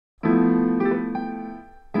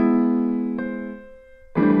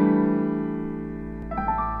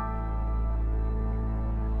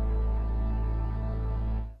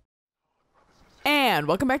and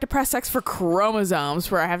welcome back to Press X for Chromosomes,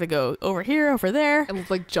 where I have to go over here, over there. It looked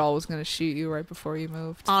like Jaal was gonna shoot you right before you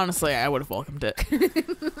moved. Honestly, I would have welcomed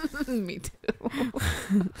it. Me too.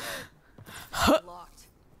 Locked.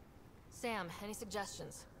 Sam, any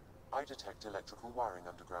suggestions? I detect electrical wiring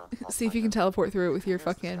underground. See if you can teleport through it with your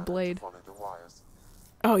fucking blade. Follow the wires.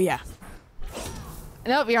 Oh, yeah.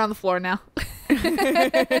 Nope, you're on the floor now.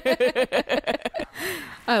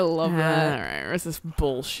 I love that. Alright, where's this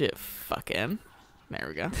bullshit fucking... There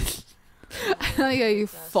we go. I like how you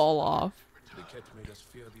fall off.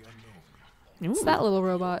 It's that little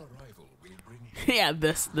robot. Yeah,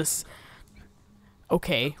 this...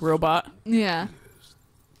 Okay, robot. Yeah.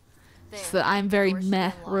 It's the I'm very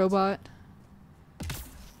meh robot.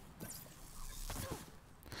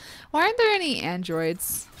 Why aren't there any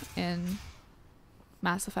androids in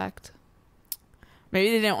Mass Effect? Maybe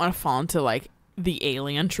they didn't want to fall into, like, the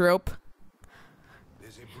alien trope.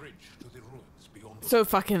 So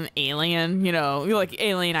fucking alien, you know, like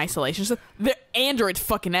alien isolation. So the androids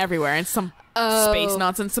fucking everywhere and some space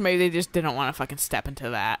nonsense. So maybe they just didn't want to fucking step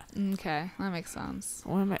into that. Okay, that makes sense.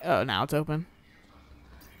 What am I? Oh, now it's open.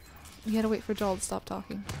 You gotta wait for Jaal to stop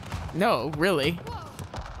talking. No, really.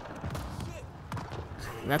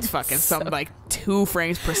 That's fucking some like 2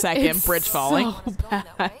 frames per second It's bridge falling. So bad.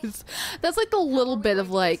 That's like the little bit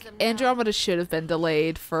of like Andromeda should have been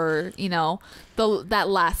delayed for, you know, that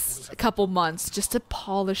last couple months just to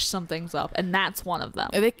polish some things up, and that's one of them.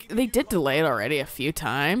 They did delay it already a few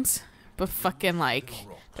times, but fucking like,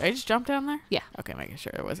 did I just jump down there? Yeah. Okay, making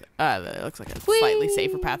sure it was. It looks like a slightly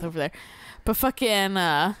safer path over there, but fucking.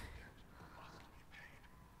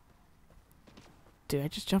 Did I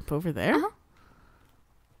just jump over there? Uh-huh.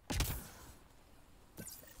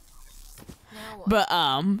 But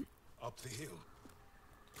Up the hill.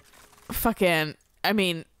 fucking, I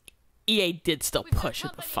mean, EA did still push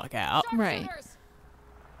it the fuck out, Right.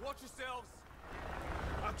 Watch yourselves.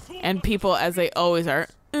 and people, as they always are,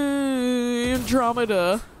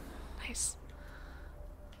 Andromeda. Nice.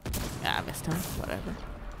 Yeah, I missed him. Whatever.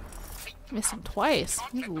 Missed him twice.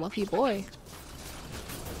 He's a lucky boy.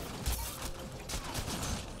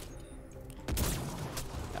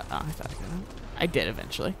 Oh, I thought I could. I did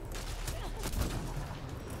eventually.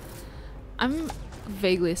 I'm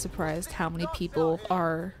vaguely surprised how many people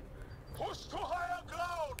are Push to higher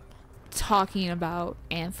ground. talking about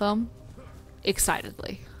Anthem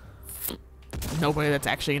excitedly. Nobody that's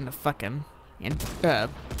actually into fucking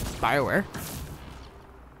BioWare.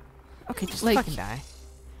 Okay, just Like- fucking die.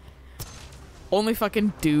 Only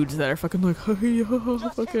fucking dudes that are fucking like,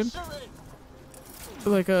 fucking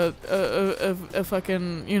like a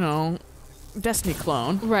fucking, you know, Destiny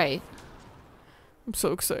clone. Right. I'm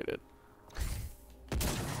so excited.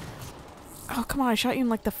 Oh, come on, I shot you in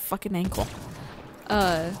like the fucking ankle.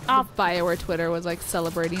 BioWare Twitter was like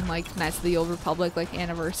celebrating like Knights of the Old Republic like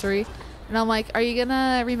anniversary. And I'm like, are you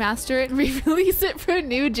gonna remaster it and re-release it for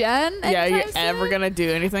new gen? Yeah, are you anytime ever soon? gonna do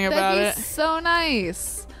anything about That'd it? be so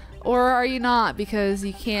nice. Or are you not, because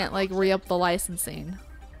you can't like re-up the licensing?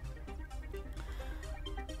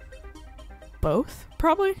 Both,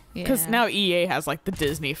 probably. Because Yeah. now EA has like the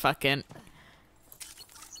Disney fucking.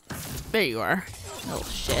 There you are. Oh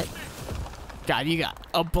shit. God, you got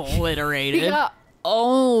obliterated. He got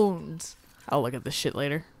owned. I'll look at this shit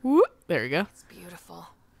later. Whoop. There we go. It's beautiful.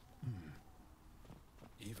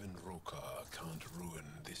 Even Roekaar can't ruin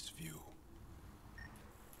this view.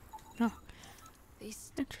 Oh,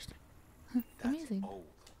 These interesting. Amazing. Old.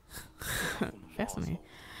 Fascinating.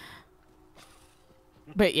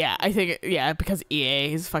 But yeah, I think, yeah, because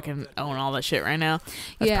EA is fucking own all that shit right now.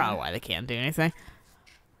 That's Yeah. probably why they can't do anything.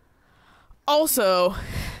 Also,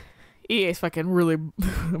 EA's fucking really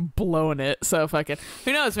blowing it. So fucking,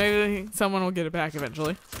 who knows? Maybe someone will get it back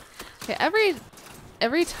eventually. Okay,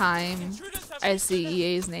 every time I see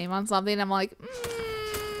EA's name on something, I'm like,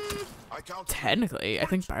 I count Technically, I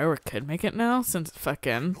think BioWare could make it now since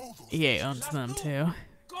fucking EA owns them too.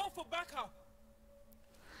 Go for backup.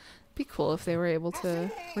 be cool if they were able to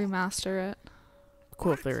remaster it.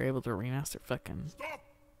 Cool if they were able to remaster fucking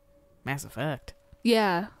Mass Effect.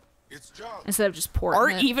 Yeah, It's Jaal. instead of just porting Or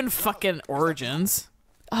it. even fucking Origins.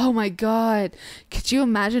 Oh my god, could you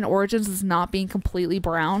imagine Origins as not being completely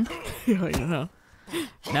brown? Yeah, you know.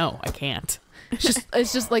 No, I can't.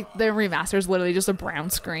 It's just like their remaster is literally just a brown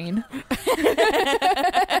screen.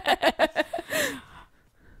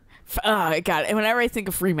 God, and whenever I think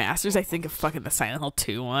of remasters, I think of fucking the Silent Hill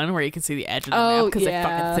 2 one where you can see the edge of the Oh, map because they yeah.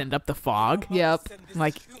 fucking thinned up the fog. Yep. I'm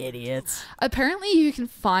like, idiots. Apparently, you can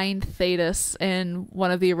find Thetis in one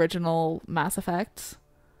of the original Mass Effect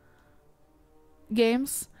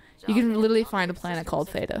games. You can literally find a planet called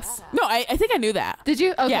Thetis. No, I think I knew that. Did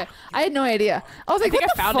you? Okay. Yeah. I had no idea. I was I like, think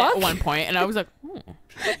what I the found fuck? it at one point, and I was like,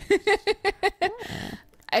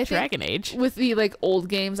 I think Dragon Age. with the like old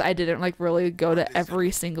games, I didn't like really go to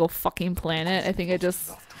every single fucking planet. I think I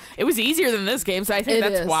just It was easier than this game, so I think It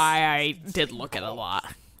that's is. why I did look at it a lot.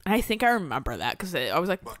 And I think I remember that because I was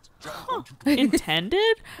like, But Jaal, don't you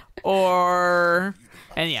intended? Or.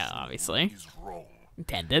 And yeah, obviously. is wrong.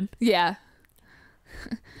 Intended. yeah.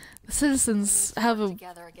 The citizens have a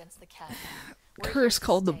Together against the cat. curse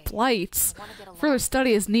called the Blights. Further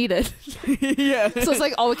study is needed. Yeah. So it's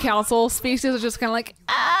like all the council species are just kind of like,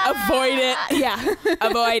 Avoid it. yeah.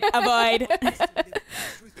 Avoid.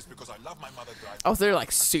 It's because I love my mother died. Oh, so they're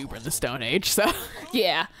like super in the Stone Age, so.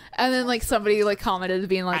 Yeah. And then like somebody like commented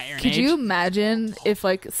being like, Iron could Age. you imagine if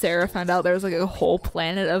like Sarah found out there was like a whole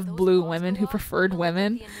planet of blue women who preferred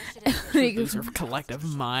women? Like, These are collective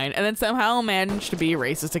mind. And then somehow managed to be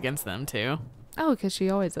racist against them, too. oh, because she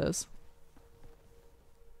always is.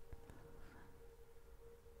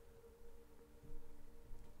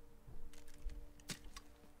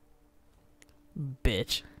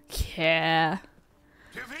 Bitch. Yeah.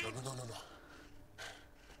 No.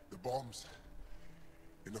 The bombs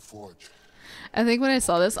in the forge. I think when I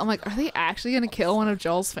saw this, I'm like, are they actually going to kill one of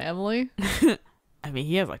Joel's family? I mean,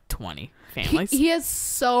 he has like 20 He, families. he has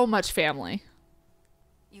so much family.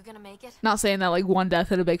 You gonna make it? Not saying that like one death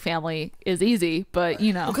in a big family is easy, but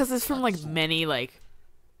you know. Because it's from like many like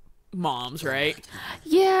moms, right?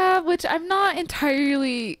 Yeah, which I'm not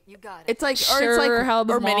entirely. You got it. It's like Sure, how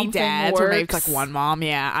the or many mom thing dads, or maybe it's works. like one mom.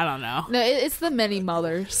 Yeah, I don't know. No, it's the many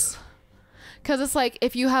mothers. Because it's like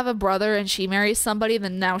if you have a brother and she marries somebody,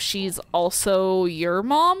 then now she's also your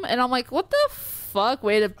mom, and I'm like, what the fuck?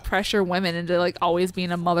 Way to pressure women into like always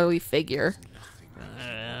being a motherly figure.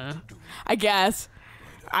 I guess.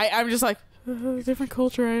 I'm just like different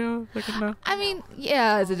culture. I know. Like, no. I mean,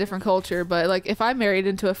 yeah, it's a different culture, but like if I married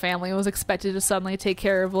into a family and was expected to suddenly take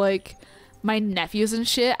care of like my nephews and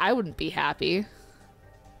shit, I wouldn't be happy.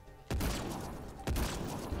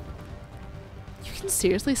 You can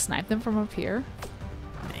seriously snipe them from up here?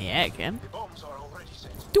 Yeah, I can. Bombs are already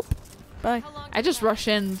set. Doop. Bye. How long I just rush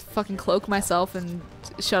in, fucking cloak myself, and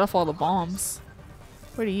shut off all the bombs.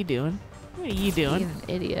 What are you doing? What are you Being doing? an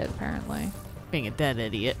idiot, apparently. Being a dead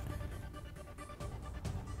idiot.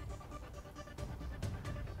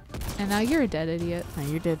 And now you're a dead idiot. Now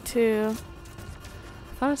you're dead too.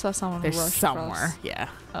 I thought I saw someone There's rush somewhere. across. Yeah.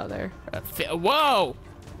 Oh, there. Whoa!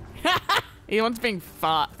 He wants being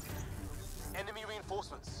fought. Enemy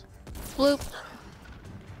reinforcements. Bloop.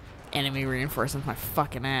 Enemy reinforcements my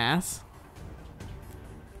fucking ass.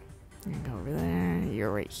 You can go over there.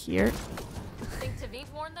 You're right here. think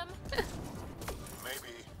Tavit warned them?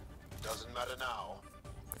 Maybe. Doesn't matter now.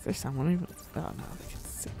 Is there someone even? Oh no, they can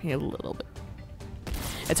see me a little bit.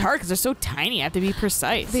 It's hard because they're so tiny. I have to be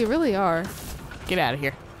precise. They really are. Get out of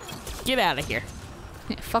here. Get out of here.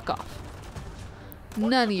 Yeah, fuck off.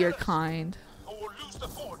 None of your kind. Or we'll lose the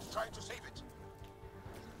forge trying to save it.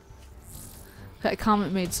 That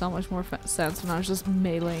comment made so much more sense when I was just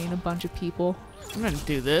meleeing a bunch of people. I'm gonna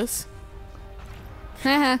do this.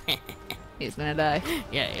 He's gonna die.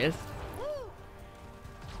 Yeah, he is.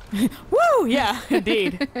 Woo! Yeah,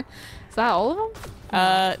 indeed. Is that all of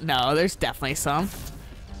them? No, there's definitely some.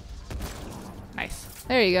 Nice.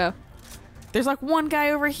 There you go. There's like one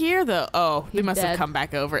guy over here though. Oh, they He's must have dead. come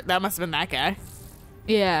back over. That must have been that guy.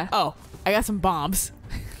 Yeah. Oh, I got some bombs.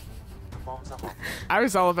 Bombs are up. I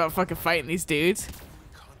was all about fucking fighting these dudes. Can't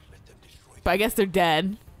let them destroy But I guess they're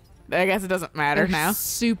dead. I guess it doesn't matter They're now.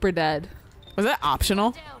 super dead. Was that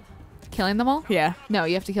optional? Down. Killing them all? Yeah. No,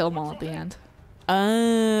 you have to kill them all at the end.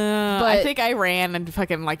 I But- think I ran and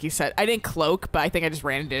fucking, like you said, I didn't cloak, but I think I just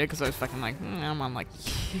ran and did it because I was fucking like, I'm on like.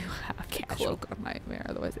 You have to Casual. cloak a nightmare,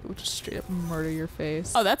 otherwise it would just straight up murder your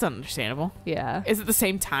face. Oh, that's understandable. Yeah. Is it the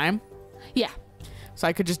same time? Yeah. So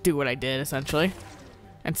I could just do what I did essentially,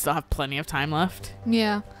 and still have plenty of time left.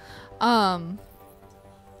 Yeah.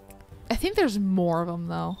 I think there's more of them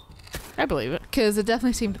though, I believe it. because it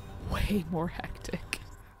definitely seemed way more hectic.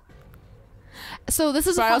 So this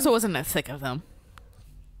is But a I fun... also wasn't as sick of them.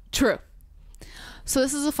 True. So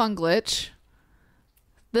this is a fun glitch.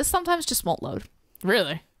 This sometimes just won't load.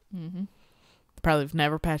 Really? Mm-hmm. Probably have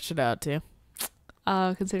never patched it out too.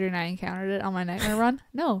 Considering I encountered it on my nightmare run.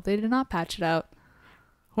 No, they did not patch it out.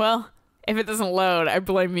 Well, if it doesn't load, I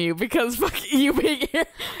blame you because fuck you being here.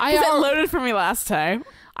 I Because it al- loaded for me last time.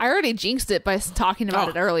 I already jinxed it by talking about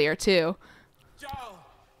Oh. it earlier too. Jaal!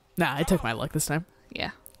 Nah, I took my luck this time.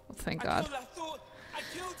 Yeah. Well, thank God. I thought I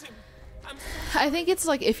killed him. I'm I think it's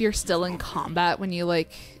like if you're still in combat when you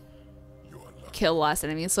like You are kill the last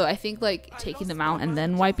enemy. So I think like taking them out and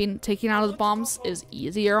then taking out of the bombs is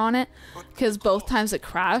easier on it, because both times it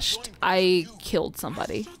crashed, I killed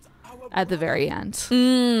somebody at the very end.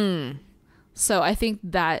 So I think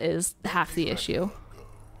that is half the issue.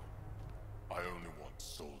 I only want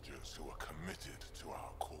soldiers who are committed to our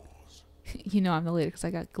cause. You know I'm the leader because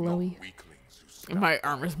I got glowy. Weaklings who snap My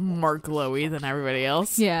armor's more glowy than everybody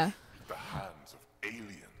else. Yeah. the hands of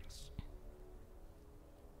aliens.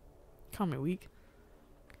 Call me weak.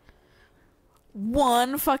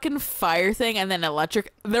 One fucking fire thing and then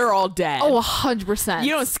electric. They're all dead. Oh, 100%.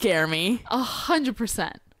 You don't scare me.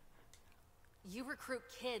 100%. You recruit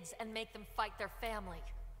kids and make them fight their family.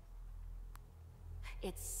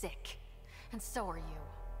 It's sick. And so are you.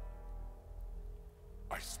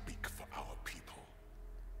 I speak for our people.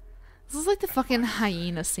 This is like the fucking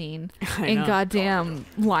hyena scene I in know. goddamn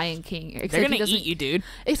Lion King. Except They're he gonna doesn't- eat you, dude.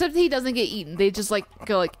 Except he doesn't get eaten. They just like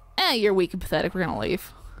go like, you're weak and pathetic. We're gonna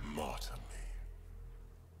leave. Martyr me.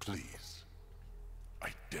 Please. I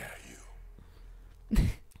dare you.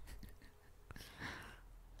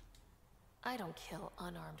 I don't kill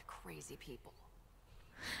unarmed crazy people.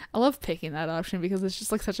 I love picking that option because it's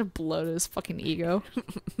just like such a blow to his fucking ego.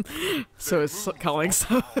 So it's calling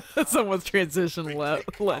someone's transition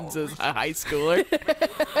lenses a high schooler.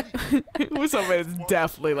 Somebody that's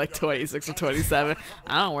definitely like 26 or 27.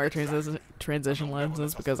 I don't wear transition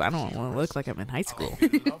lenses because I don't want to look like I'm in high school.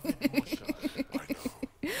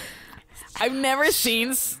 I've never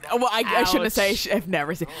seen. Well, I shouldn't say I've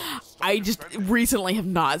never seen. I just recently have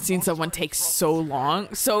not seen someone take so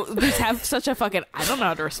long. So these have such a fucking. I don't know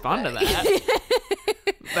how to respond to that.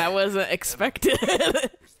 That wasn't expected.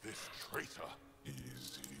 This traitor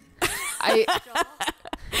easy.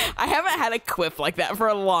 I haven't had a quip like that for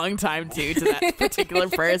a long time too to that particular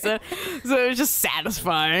person. So it was just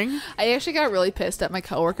satisfying. I actually got really pissed at my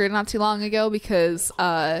coworker not too long ago because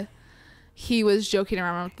he was joking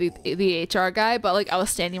around with the HR guy, but like I was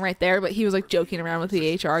standing right there, but he was like joking around with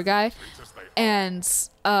the HR guy, and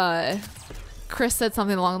Chris said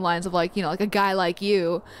something along the lines of like, you know, like a guy like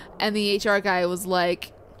you, and the HR guy was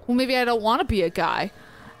like, well, maybe I don't want to be a guy.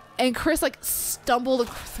 And Chris like stumbled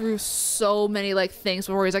through so many like things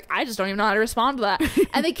before he's like, I just don't even know how to respond to that.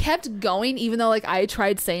 And they kept going, even though like I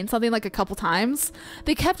tried saying something like a couple times.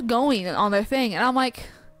 They kept going on their thing, and I'm like,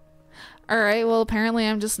 all right, well, apparently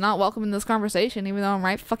I'm just not welcome in this conversation, even though I'm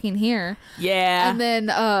right fucking here. Yeah. And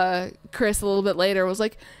then Chris a little bit later was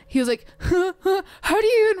like, he was like, how do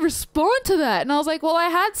you even respond to that? And I was like, well, I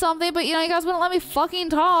had something, but you know, you guys wouldn't let me fucking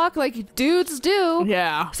talk like dudes do.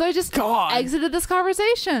 Yeah. So I just exited this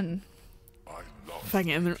conversation.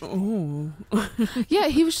 Fucking. Ooh. Yeah,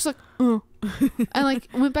 he was just like, and like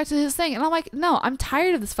went back to his thing, and I'm like, no, I'm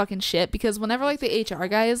tired of this fucking shit, because whenever like the HR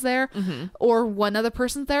guy is there or one other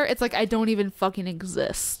person's there, it's like I don't even fucking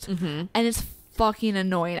exist, and it's fucking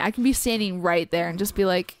annoying. I can be standing right there and just be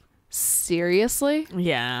like, seriously?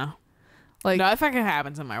 Yeah. Like, No, that fucking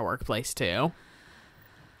happens in my workplace too.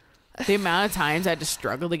 The amount of times I had to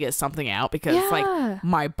struggle to get something out because Yeah. like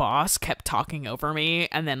my boss kept talking over me,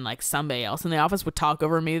 and then like somebody else in the office would talk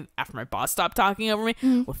over me after my boss stopped talking over me.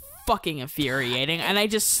 Was fucking infuriating, and I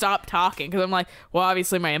just stopped talking because I'm like, well,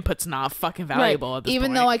 obviously my input's not fucking valuable at this even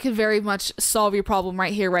point. though I could very much solve your problem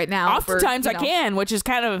right here, right now. Oftentimes I can, which is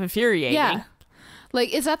kind of infuriating. Yeah.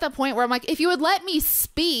 Like, it's at that point where I'm like, if you would let me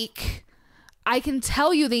speak, I can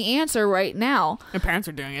tell you the answer right now. My parents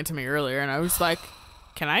were doing it to me earlier, and I was like,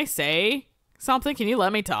 can I say something? Can you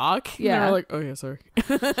let me talk? Yeah. And they were like, oh yeah, sorry.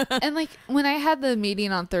 And like when I had the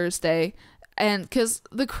meeting on Thursday, and because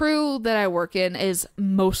the crew that I work in is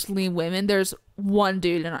mostly women, there's one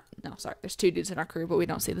dude in our, no, sorry, there's two dudes in our crew, but we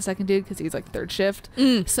don't see the second dude because he's like third shift.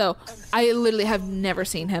 So I literally have never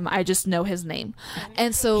seen him. I just know his name.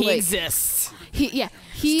 And so He like exists. he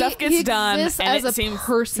Stuff gets he done, exists and as it a seems-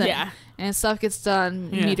 person. yeah. And stuff gets done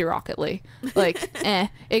Yeah. meteorically. Like,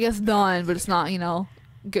 it gets done, but it's not, you know,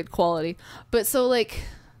 good quality. But so like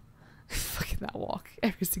fucking that walk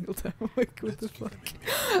every single time. I'm like, what the fuck?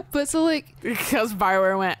 But so like, Because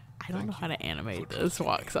Bioware went, I don't know how to animate this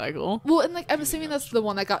walk cycle. well, and like I'm assuming that's the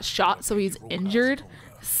one that got shot, so he's injured.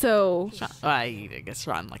 So I guess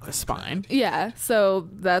on like the spine. yeah, so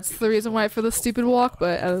that's the reason why for the stupid walk.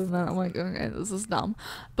 But other than that, I'm like, okay, this is dumb.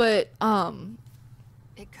 But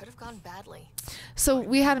It could have gone badly. so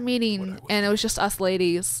we had a meeting, and it was just us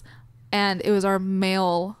ladies, and it was our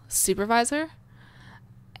male supervisor.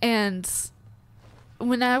 And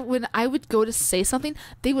when I would go to say something,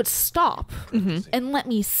 they would stop and let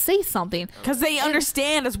me say something. Because they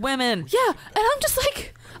understand as women. Yeah, and I'm just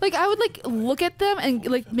like I would like look at them and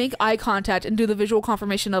like make eye contact and do the visual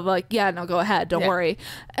confirmation of like, yeah, no, go ahead, don't Yeah. worry.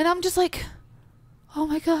 And I'm just like, oh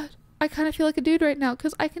my god, I kind of feel like a dude right now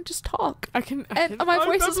because I can just talk. And my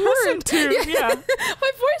voice is heard. Yeah.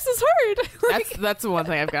 My voice is heard. That's the one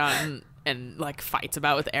thing I've gotten in like fights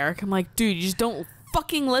about with Eric. I'm like, dude, you just don't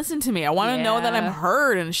fucking listen to me. I want to know that I'm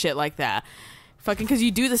heard and shit like that. Fucking because you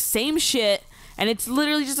do the same shit and it's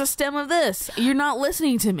literally just a stem of this. You're not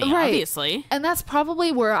listening to me, obviously. And that's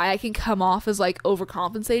probably where I can come off as like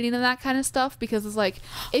overcompensating and that kind of stuff, because it's like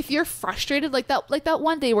if you're frustrated like that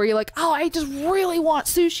one day where you're like, oh, I just really want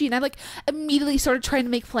sushi, and I like immediately started trying to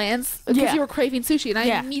make plans because you were craving sushi, and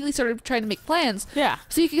I immediately started trying to make plans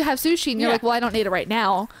so you could have sushi, and you're like, well, I don't need it right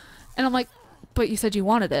now, and I'm like, but you said you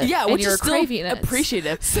wanted it. Yeah, and which you're is still craving it.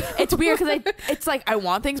 appreciative. It's weird because it's like I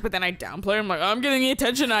want things, but then I downplay. I'm like, I'm getting the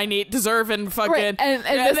attention I deserve, and fucking, and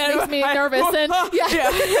this makes me nervous. And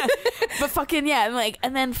but fucking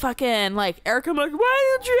and then fucking like Eric, I'm like,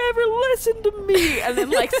 why don't you ever listen to me? And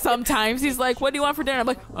then like sometimes he's like, what do you want for dinner? I'm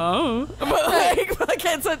like, oh, but like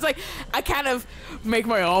so it's like I kind of make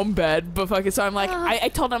my own bed, but fucking so I'm like, I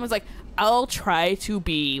told him I was like, I'll try to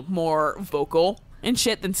be more vocal and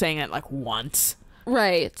shit than saying it like once,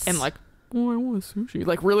 and like, oh, I want sushi,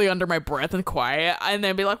 like really under my breath and quiet, and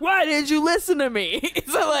then be like, why didn't you listen to me?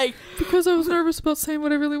 So like, because I was nervous about saying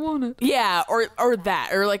what I really wanted. Yeah, or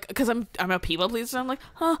that, or like, because I'm a people pleaser, so I'm like,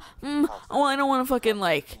 well, I don't want to fucking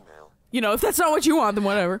like, if that's not what you want, then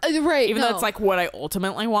whatever. Right. Even though it's like what I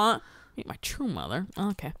ultimately want. Meet my true mother.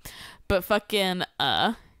 Okay, but fucking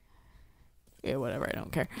yeah, whatever. I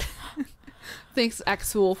don't care. Thanks,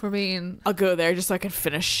 Akksul, for being... I'll go there just so I can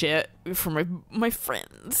finish shit for my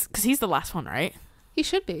friends. Because he's the last one, right? He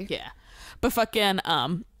should be. Yeah. But fucking,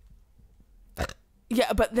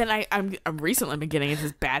 yeah, but then I'm recently been getting into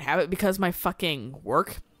this bad habit because my fucking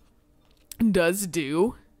work does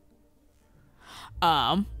do,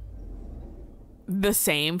 the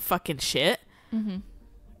same fucking shit. Mm-hmm.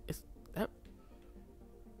 Is that...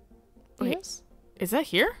 Wait. Yes. Is that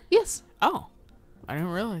here? Yes. Oh. I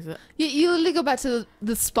didn't realize it. You literally go back to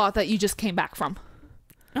the spot that you just came back from.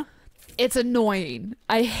 Oh. It's annoying.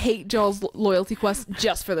 I hate Jaal's loyalty quest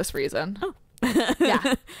just for this reason. Oh.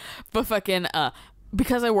 Yeah. But fucking,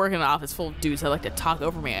 because I work in an office full of dudes that like to talk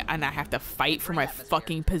over me, and I have to fight for my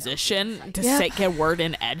fucking position to get a word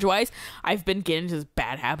in edgewise, I've been getting into this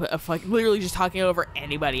bad habit of like literally just talking over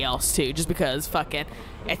anybody else too, just because fucking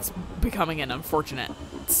it's becoming an unfortunate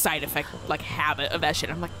side effect, like habit of that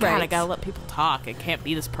shit. I'm like, God, I gotta let people talk. I can't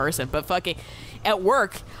be this person. But fucking at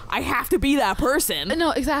work, I have to be that person.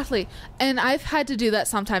 No, exactly. And I've had to do that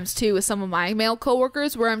sometimes too with some of my male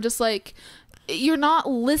coworkers, where I'm just like, you're not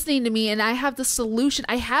listening to me, and I have the solution.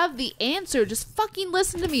 I have the answer. Just fucking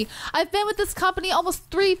listen to me. I've been with this company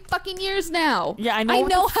almost 3 fucking years now. Yeah, I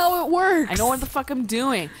know how it works. I know what the fuck I'm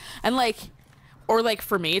doing. And like, or like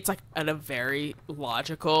for me, it's like at a very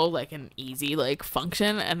logical, like an easy like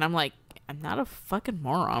function, and I'm like, I'm not a fucking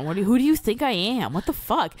moron. Who do you think I am? What the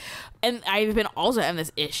fuck? And I've been also having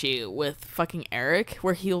this issue with fucking Eric,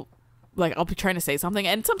 where he'll like, I'll be trying to say something,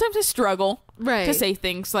 and sometimes I struggle to say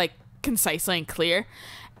things like concisely and clear,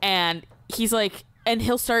 and he's like, and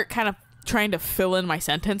he'll start kind of trying to fill in my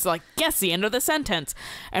sentence, like, guess the end of the sentence,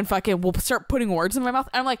 and fucking we'll start putting words in my mouth.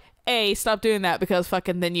 I'm like, A, stop doing that, because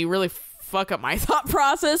fucking then you really fuck up my thought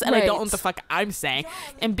process, and I don't know what the fuck I'm saying.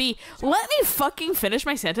 And B, let me fucking finish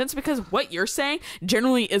my sentence, because what you're saying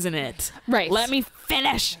generally isn't it. Let me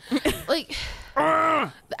finish. Like,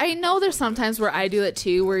 I know there's sometimes where I do it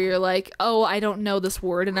too, where you're like, oh, I don't know this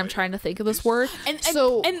word, and I'm trying to think of this word.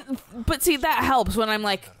 But see, that helps when I'm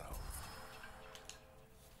like,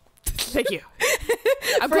 thank you.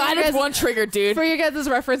 I'm glad it's one trigger, dude. For you guys'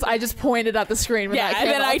 reference, I just pointed at the screen when that came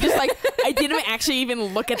and then up. I just like, I didn't actually even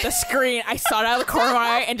look at the screen. I saw it out of the corner of my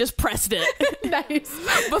eye and just pressed it. Nice.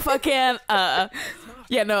 But fucking,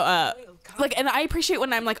 like, and I appreciate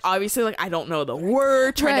when I'm like, obviously, like, I don't know the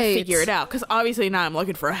word, trying to figure it out, because obviously now I'm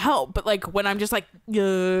looking for help. But like when I'm just like,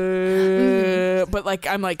 but like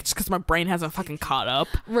I'm like, just because my brain hasn't fucking caught up,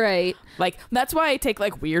 like that's why I take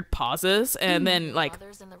like weird pauses and then like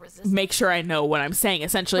make sure I know what I'm saying,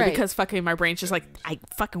 essentially, because fucking my brain's just like, I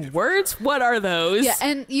fucking words, what are those? Yeah.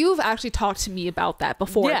 And you've actually talked to me about that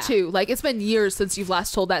before too. Like, it's been years since you've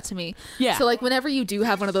last told that to me. So like whenever you do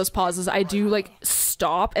have one of those pauses, I do like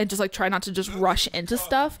stop and just like try not not to just rush into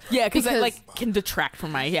stuff. Yeah, because it like can detract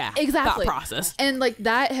from my exactly thought process. And like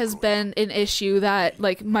that has been an issue that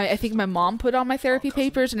like I think my mom put on my therapy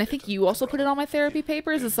papers, and I think you also put it on my therapy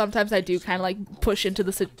papers. And sometimes I do kind of like push into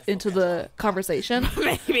the conversation.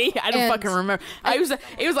 Maybe I don't fucking remember.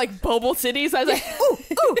 It was like Bobo Cities. I was like, ooh,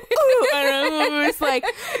 ooh, ooh, and it was like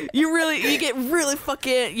you get really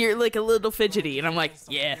fucking, you're like a little fidgety, and I'm like,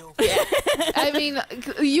 yeah. I mean,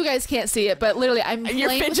 you guys can't see it, but literally, you're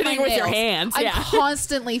fidgeting with your hands. I'm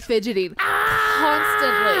constantly fidgeting.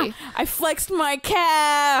 Constantly. I flexed my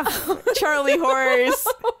calf. Charlie horse.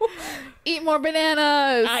 Eat more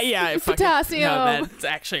bananas. Yeah, potassium. No, that's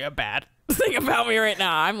actually a bad thing about me right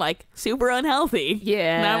now. I'm like super unhealthy.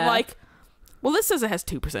 Yeah. And I'm like, well, this says it has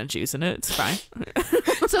 2% juice in it. It's fine.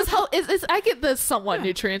 So I get the somewhat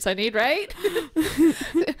nutrients I need, right?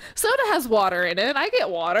 Soda has water in it. I get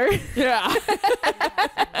water. Yeah.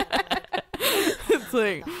 It's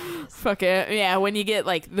like, fuck it. Yeah, when you get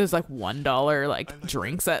like those like $1 like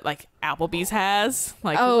drinks that like Applebee's has,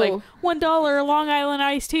 like $1 Long Island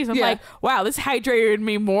iced teas. I'm like, wow, this hydrated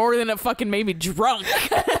me more than it fucking made me drunk.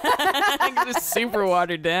 Like, just super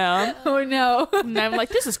watered down. Oh no. And I'm like,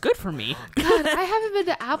 this is good for me. God, I haven't been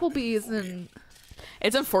to Applebee's and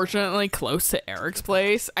it's unfortunately close to Eric's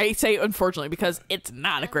place. I say unfortunately because it's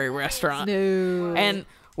not a great restaurant. No. And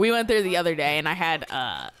we went there the other day and I had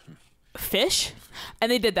fish,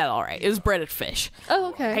 and they did that all right. It was breaded fish. Oh,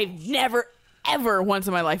 okay. I've never ever once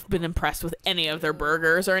in my life been impressed with any of their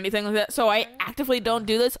burgers or anything like that, so I actively don't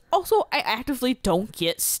do this. Also, I actively don't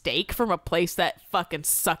get steak from a place that fucking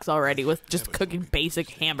sucks already with just cooking basic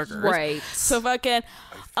hamburgers. Right. So fucking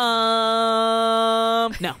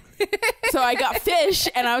no. So I got fish,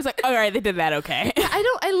 and I was like, all right, they did that okay.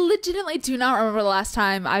 I legitimately do not remember the last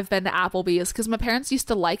time I've been to Applebee's, because my parents used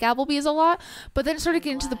to like Applebee's a lot, but then it started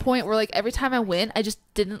getting to the point where like every time I went, I just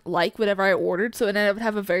didn't like whatever I ordered, so then I would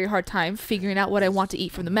have a very hard time figuring out what I want to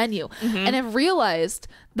eat from the menu. And I've realized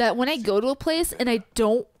that when I go to a place and I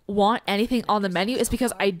don't want anything on the menu, it's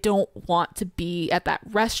because I don't want to be at that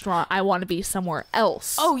restaurant. I want to be somewhere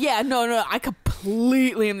else. Oh yeah, no, I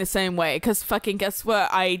completely am the same way, because fucking guess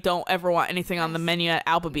what, I don't ever want anything on the menu at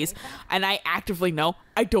Applebee's, and I actively know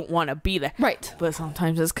I don't want to be there, right? But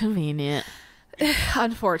sometimes it's convenient.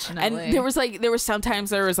 Unfortunately. And there was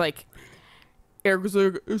sometimes Eric was like, I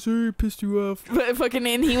sorry I pissed you off, but fucking,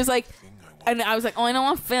 and he was like, and I was like, oh, I don't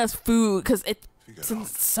want fast food because it's in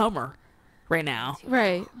summer right now.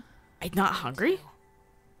 Right. I'm not hungry.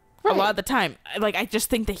 Right. A lot of the time, like, I just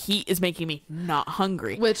think the heat is making me not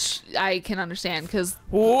hungry, which I can understand, because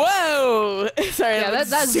whoa, sorry, yeah,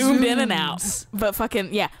 that zoomed in and out, but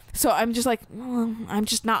fucking yeah. So I'm just like, I'm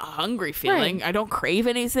just not hungry feeling. Right. I don't crave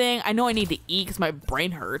anything. I know I need to eat because my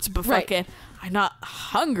brain hurts, but fucking I'm not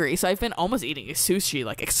hungry. So I've been almost eating sushi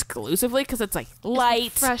like exclusively because it's like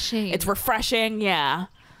light, it's refreshing, yeah.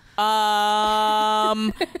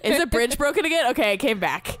 Is the bridge broken again? Okay, it came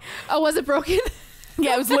back. Oh, was it broken?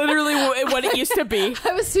 Yeah, it was literally what it used to be.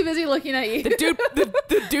 I was too busy looking at you.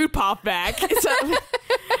 The dude popped back. So,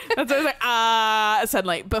 that's what I was like,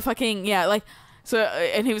 suddenly. But fucking, yeah, like, so,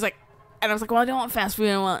 and he was like, and I was like, well, I don't want fast food.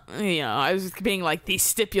 I want, I was just being like these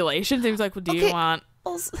stipulations. He was like, well, do you want,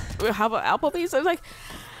 how about Applebee's? I was like,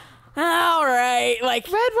 all right. Like,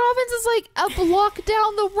 Red Robin's is like a block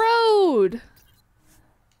down the road.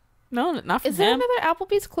 No, not for him. Is there another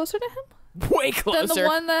Applebee's closer to him? Way closer than the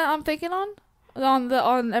one that I'm thinking on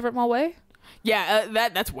Everett Mall Way. Yeah,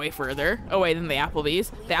 that's way further away than the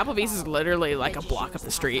Applebee's. The Applebee's is literally like a block up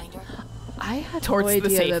the street. I had towards no idea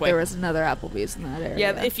the that there was another Applebee's in that area.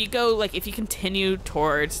 Yeah, if you continue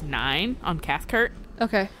towards 9 on Cathcart.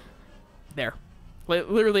 Okay. There,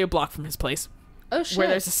 literally a block from his place. Oh shit. Where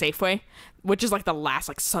there's a Safeway, which is like the last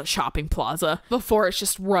like shopping plaza before it's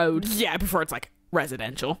just road. Yeah, before it's like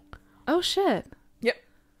residential. Oh shit. Yep.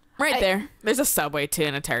 Right there. There's a Subway too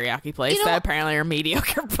and a teriyaki place that apparently are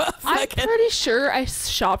mediocre. But I'm pretty sure I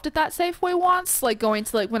shopped at that Safeway once, like going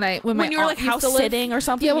to like when my you were aunt like used house to live, sitting or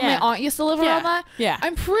something. Yeah, when my aunt used to live around that. Yeah.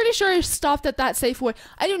 I'm pretty sure I stopped at that Safeway.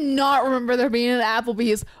 I do not remember there being an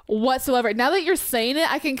Applebee's whatsoever. Now that you're saying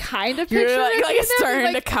it, I can kind of picture it. Like it's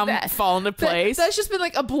starting to fall into place. That's just been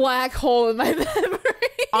like a black hole in my memory.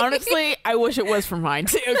 Honestly, I wish it was for mine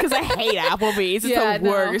too, because I hate Applebee's. It's the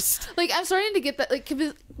worst. Like I'm starting to get that, like,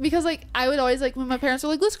 because like I would always like when my parents were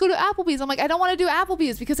like, let's go to Applebee's. I'm like, I don't want to do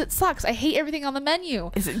Applebee's because it sucks. I hate everything on the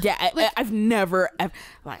menu. I've never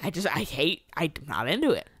like I'm not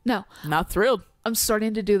into it. No, not thrilled. I'm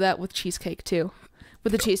starting to do that with cheesecake too,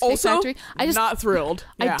 with the Cheesecake Factory. I just not thrilled.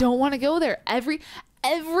 I don't want to go there. Every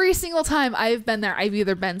single time I've been there, I've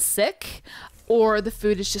either been sick or the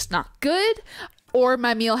food is just not good. or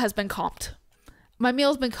my meal has been comped. My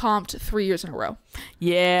meal's been comped 3 years in a row.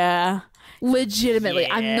 Yeah. Legitimately.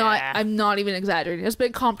 Yeah. I'm not even exaggerating. It's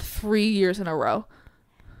been comped 3 years in a row.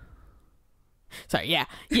 Sorry, yeah.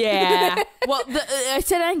 Yeah. Well, I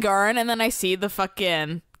said Angaran, and then I see the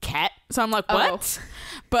fucking cat, so I'm like, what? Oh.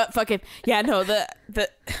 But fucking, yeah, no, the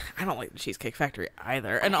I don't like the Cheesecake Factory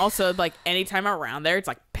either. And also, like, anytime I'm around there, it's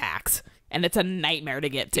like PAX, and it's a nightmare to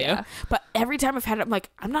get to. Yeah. But every time I've had it, I'm like,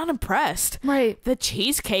 I'm not impressed. Right. The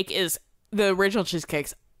cheesecake is, the original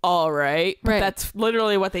cheesecake's all right. But Right. that's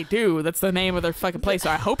literally what they do. That's the name of their fucking place. So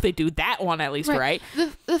I hope they do that one at least right.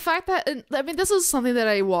 The fact that, and, I mean, this is something that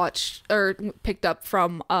I watched or picked up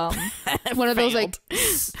from one of those like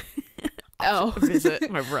Visit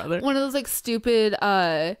my brother. one of those like stupid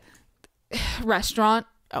restaurant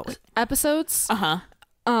episodes.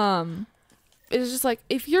 It's just like,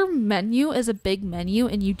 if your menu is a big menu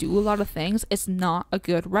and you do a lot of things, it's not a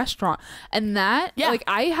good restaurant. And that, like,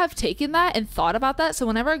 I have taken that and thought about that. So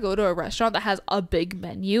whenever I go to a restaurant that has a big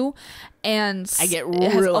menu and I get it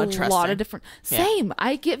has real a interested. lot of different,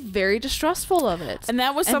 I get very distrustful of it. And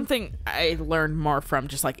that was something I learned more from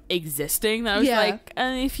just like existing. That I was like,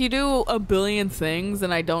 if you do a billion things,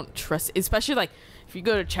 then I don't trust, especially like if you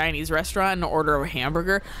go to a Chinese restaurant and order a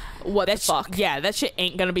hamburger, What the fuck? Yeah, that shit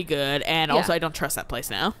ain't gonna be good. And also, I don't trust that place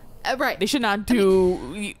now. Right. They should not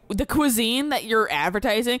do the cuisine that you're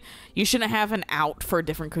advertising. You shouldn't have an out for a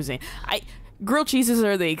different cuisine. Grilled cheeses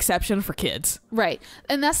are the exception for kids. Right.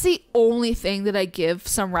 And that's the only thing that I give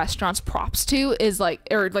some restaurants props to is like,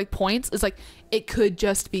 or like points, is like, it could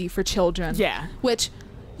just be for children. Yeah. Which,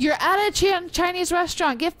 you're at a Chinese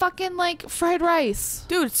restaurant, get fucking like fried rice.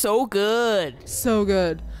 Dude, it's so good. So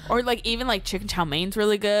good. Or like even like chicken chow mein's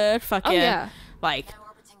really good. Fucking like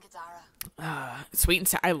sweet and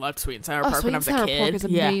sour. I loved sweet and sour pork when I was a kid. Sweet and sour pork is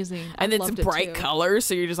amazing. And I it's loved it bright too. colors,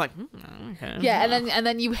 so you're just like, okay. Yeah, and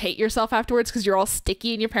then you hate yourself afterwards because you're all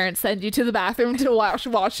sticky and your parents send you to the bathroom to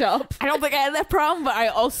wash up. I don't think I had that problem, but I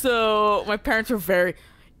also, my parents were very,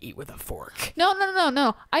 eat with a fork. No.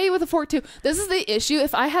 I eat with a fork too. This is the issue.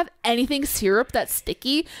 If I have anything syrup that's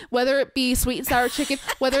sticky, whether it be sweet and sour chicken,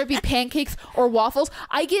 whether it be pancakes or waffles,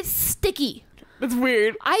 I get sticky. It's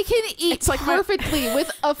weird. I can eat like perfectly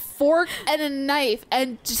with a fork and a knife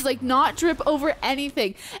and just like not drip over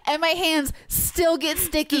anything. And my hands still get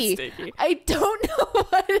sticky. I don't know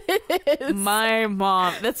what it is. My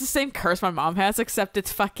mom, that's the same curse my mom has, except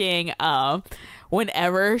it's fucking,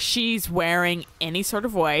 whenever she's wearing any sort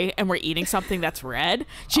of white and we're eating something that's red,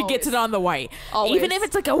 she gets it on the white. Always. Even if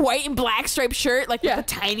it's like a white and black striped shirt, like with the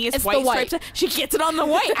tiniest It's white the white. stripes, she gets it on the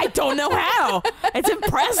white. I don't know how. It's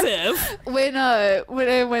impressive. When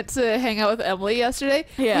I went to hang out with Emily yesterday,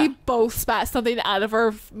 we both spat something out of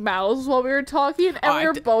our mouths while we were talking, and we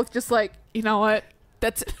were both just like, you know what?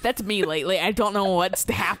 That's me lately. I don't know what's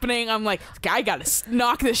happening. I'm like, I gotta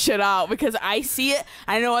knock this shit out because I see it.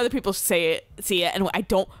 I know other people see it, and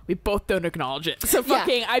we both don't acknowledge it. So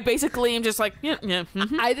fucking, I basically am just like,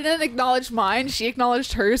 I didn't acknowledge mine. She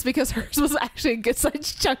acknowledged hers because hers was actually a good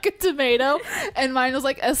sized chunk of tomato, and mine was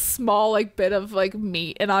like a small like bit of like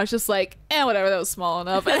meat, and I was just like, whatever, that was small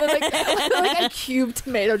enough. And then like a cubed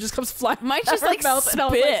tomato just comes flying. Mine's out just of her like mouth, spit. and I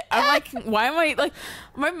was like, I'm like, why am I like,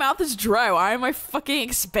 my mouth is dry. Why am I fucking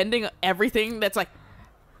expending everything that's like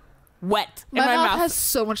wet in my my mouth mouth? has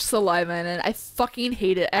so much saliva in it. I fucking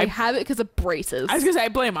hate it. I have it because of braces. I was gonna say I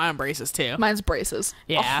blame mine on braces too. Mine's braces.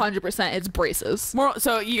 Yeah. 100%. It's braces.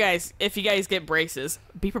 So you guys, if you guys get braces,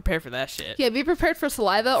 be prepared for that shit. Yeah, be prepared for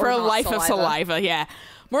saliva For or a not life of saliva. Yeah.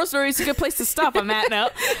 Moral story is a good place to stop on that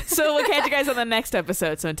note. So we'll catch you guys on the next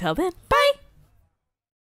episode. So until then, bye.